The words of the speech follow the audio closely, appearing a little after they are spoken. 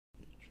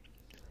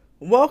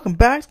Welcome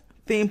back,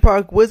 Theme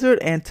Park Wizard,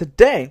 and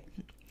today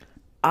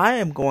I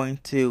am going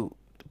to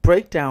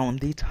break down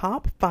the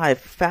top 5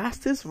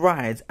 fastest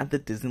rides at the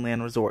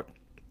Disneyland Resort.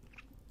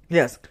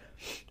 Yes,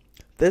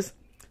 this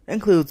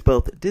includes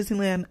both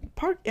Disneyland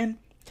Park and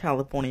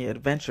California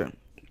Adventure,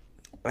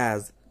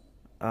 as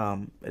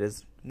it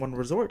is one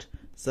resort.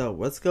 So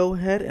let's go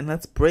ahead and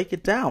let's break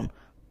it down.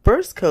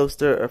 First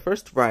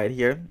ride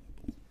here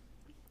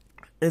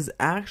is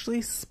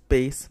actually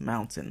Space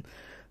Mountain.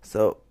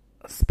 So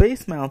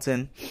Space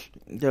Mountain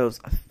goes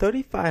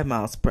 35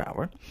 miles per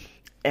hour,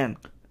 and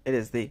it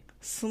is the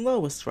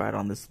slowest ride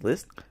on this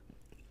list.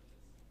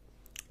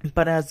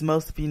 But as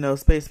most of you know,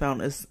 Space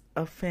Mountain is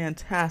a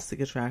fantastic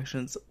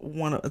attraction.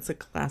 It's a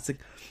classic,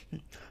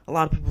 a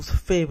lot of people's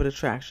favorite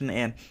attraction,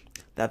 and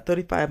that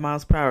 35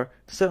 miles per hour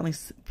certainly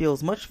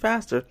feels much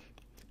faster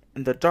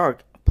in the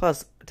dark.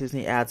 Plus,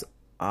 Disney adds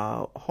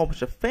a whole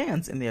bunch of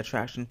fans in the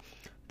attraction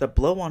that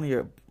blow on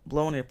your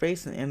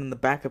face and in the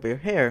back of your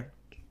hair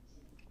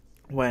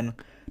when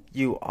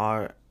you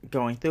are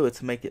going through it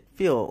to make it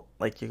feel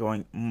like you're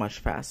going much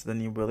faster than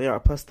you really are.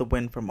 Plus the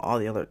wind from all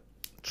the other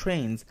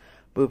trains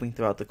moving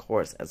throughout the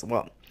course as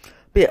well.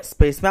 But yeah,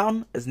 Space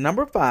Mountain is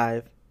number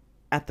 5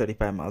 at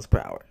 35 miles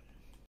per hour.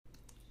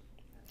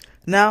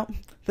 Now,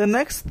 the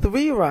next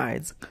 3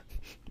 rides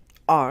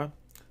are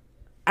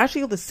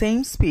actually the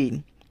same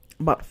speed,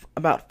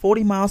 about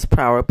 40 miles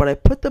per hour, but I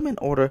put them in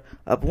order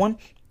of one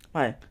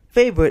my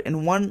favorite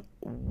and one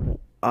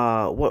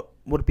what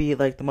would be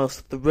like the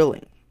most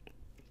thrilling,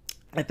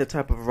 like the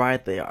type of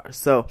ride they are.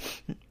 So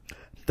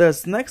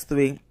this next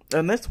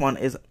one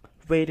is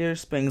Radiator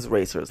Springs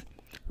Racers.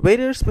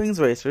 Radiator Springs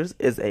Racers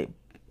is a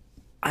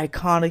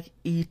iconic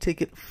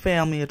e-ticket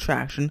family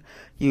attraction.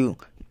 You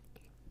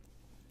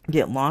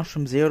get launched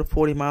from 0 to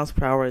 40 miles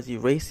per hour as you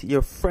race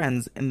your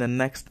friends in the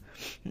next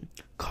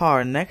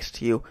car next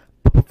to you.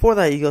 But before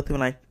that, you go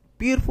through a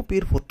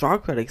beautiful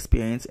dark ride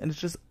experience, and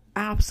it's just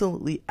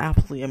absolutely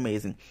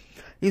amazing.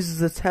 It uses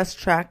a test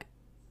track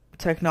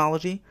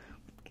technology,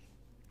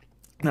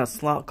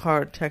 slot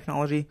car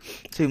technology,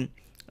 to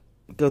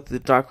go through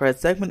the dark ride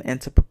segment and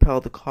to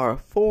propel the car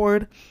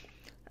forward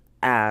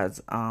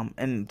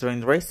and during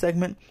the race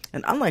segment.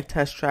 And unlike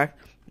test track,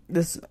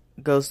 this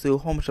goes through a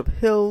whole bunch of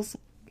hills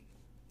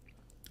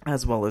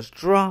as well as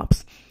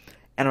drops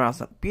and around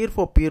some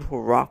beautiful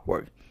rock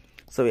work.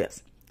 So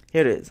yes,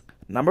 here it is.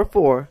 Number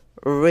 4,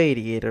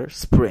 Radiator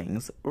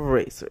Springs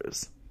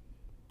Racers.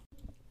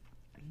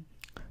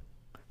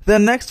 The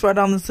next ride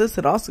on this list,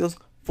 it also goes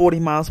 40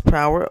 miles per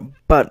hour,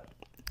 but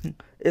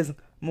is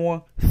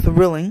more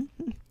thrilling,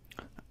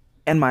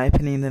 in my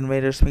opinion, than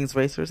Radiator Springs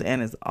Racers,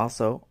 and is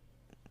also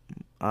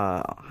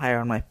higher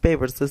on my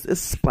favorites list,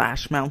 is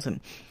Splash Mountain.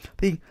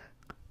 The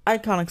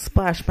iconic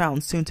Splash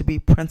Mountain, soon to be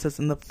Princess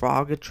and the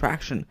Frog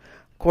attraction.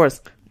 Of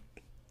course,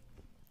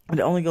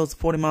 it only goes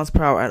 40 miles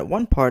per hour at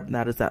one part, and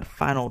that is that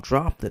final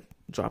drop that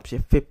drops you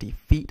 50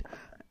 feet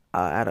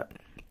at a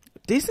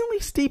decently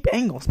steep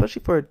angle,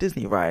 especially for a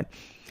Disney ride.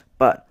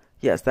 But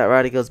yes, that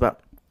ride goes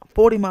about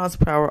 40 miles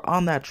per hour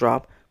on that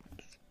drop.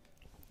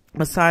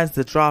 Besides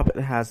the drop,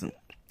 it has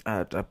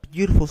a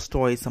beautiful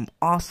story, some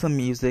awesome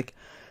music,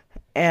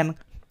 and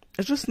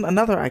it's just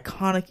another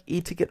iconic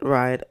e-ticket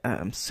ride.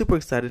 I'm super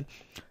excited.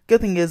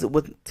 Good thing is,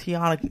 with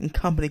Tiana and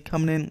company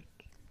coming in,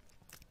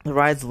 the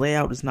ride's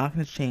layout is not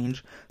going to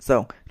change.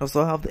 So it'll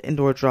still have the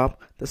indoor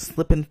drop, the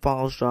slip and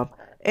falls drop,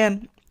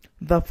 and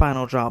the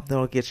final drop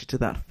that'll get you to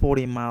that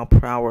 40 mile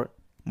per hour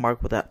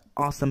mark with that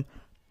awesome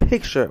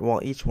picture.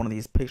 Well, each one of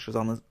these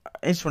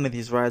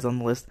rides on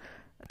the list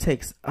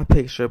takes a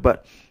picture.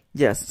 But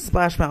yes,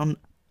 Splash Mountain,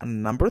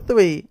 number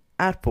 3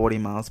 at 40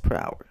 miles per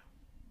hour.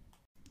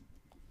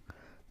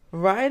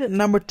 Ride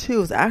number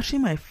 2 is actually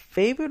my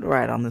favorite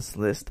ride on this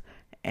list,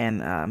 and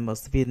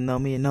most of you know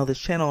me and know this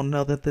channel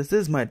know that this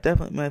is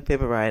definitely my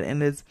favorite ride,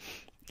 and it's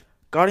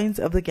Guardians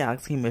of the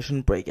Galaxy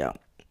Mission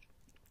Breakout,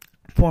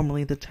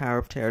 formerly the Tower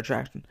of Terror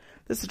attraction.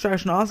 This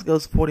attraction also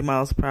goes 40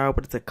 miles per hour,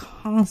 but it's a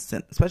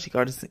constant, especially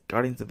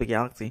Guardians of the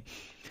Galaxy,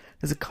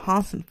 it's a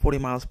constant 40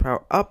 miles per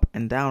hour up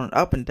and down and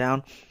up and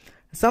down.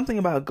 Something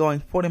about going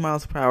 40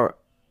 miles per hour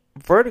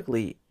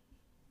vertically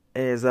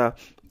is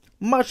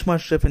much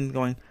different than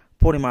going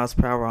 40 miles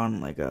per hour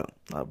on like a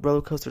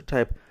roller coaster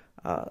type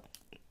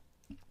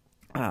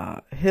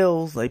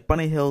hills, like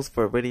bunny hills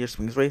for Radiator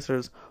Springs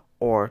Racers,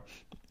 or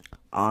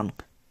on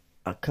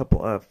a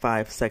couple of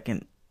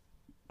 5-second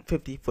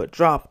 50-foot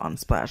drop on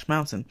Splash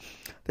Mountain.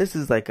 This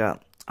is like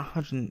a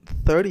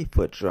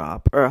 130-foot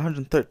drop, or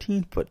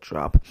 113-foot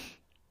drop,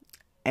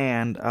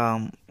 and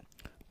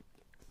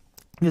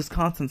just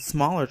constant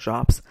smaller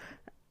drops,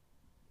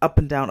 up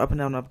and down,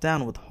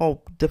 with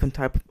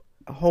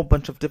a whole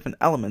bunch of different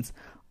elements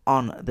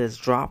on this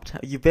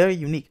very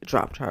unique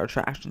drop tower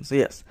attraction. So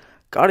yes,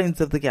 Guardians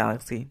of the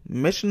Galaxy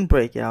Mission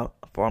Breakout,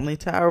 formerly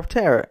Tower of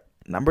Terror,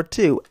 number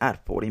 2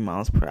 at 40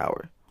 miles per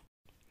hour.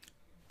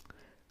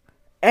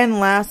 And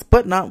last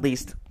but not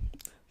least,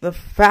 the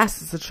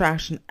fastest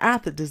attraction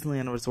at the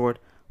Disneyland Resort,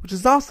 which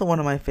is also one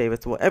of my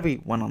favorites. Well, every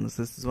one on this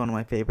list is one of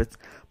my favorites,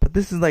 but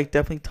this is like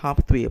definitely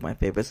top 3 of my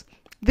favorites.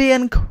 the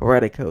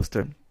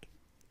Incredicoaster.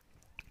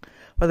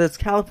 Whether it's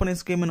California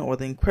Screamin' or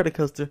the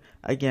Incredicoaster,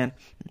 again,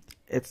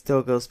 it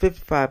still goes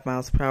 55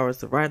 miles per hour.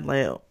 The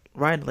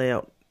ride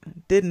layout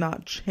did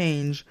not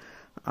change,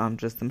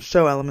 just some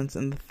show elements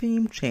and the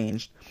theme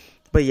changed.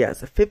 But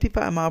yes, a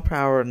 55 mile per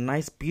hour,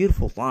 nice,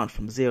 beautiful launch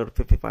from 0 to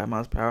 55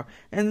 miles per hour,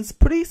 and it's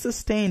pretty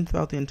sustained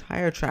throughout the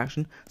entire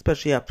attraction,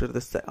 especially after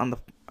the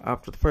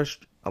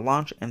first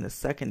launch and the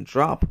second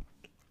drop,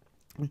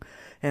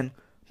 and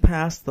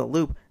past the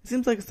loop. It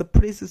seems like it's a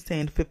pretty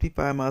sustained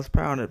 55 miles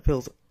per hour, and it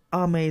feels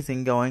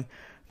amazing going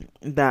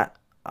that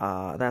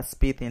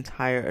speed the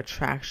entire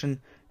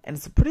attraction. And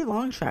it's a pretty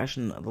long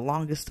attraction. The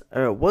longest,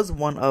 was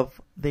one of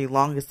the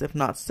longest, if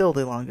not still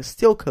the longest,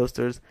 steel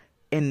coasters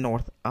in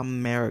North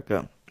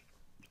America.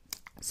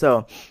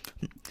 So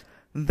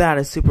that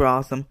is super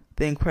awesome.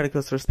 The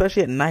Incredicoaster,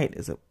 especially at night,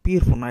 is a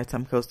beautiful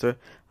nighttime coaster.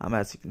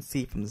 As you can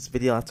see from this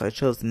video, that's why I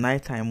chose the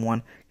nighttime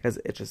one, because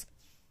it's just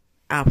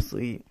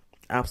absolutely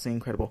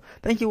incredible.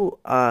 Thank you,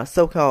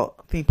 SoCal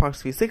Theme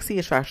Parks 360,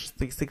 Attractions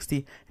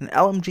 360, and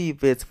LMG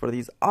Vids for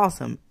these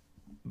awesome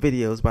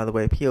videos, by the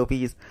way,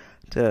 POVs,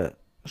 to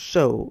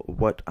show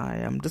what I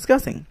am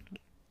discussing.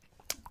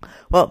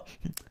 Well,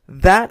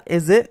 that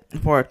is it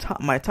for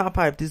my top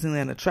 5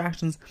 Disneyland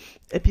attractions.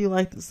 If you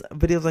like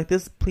videos like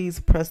this, please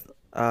press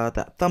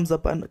that thumbs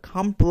up button.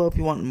 Comment below if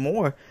you want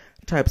more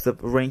types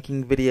of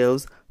ranking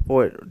videos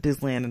for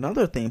Disneyland and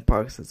other theme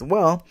parks as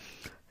well.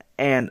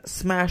 And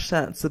smash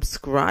that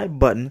subscribe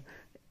button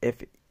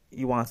if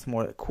you want some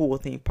more cool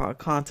theme park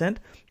content,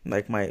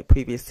 like my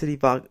previous City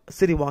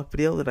Walk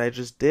video that I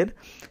just did,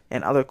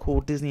 and other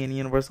cool Disney and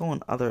Universal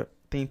and other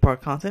theme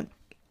park content.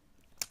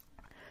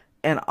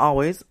 And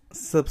always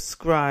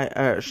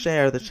subscribe,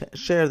 share this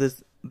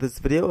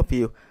video if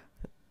you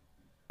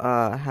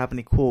have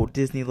any cool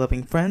Disney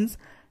loving friends,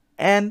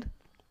 and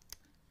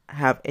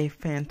have a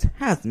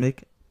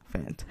fantastic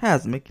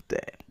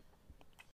day.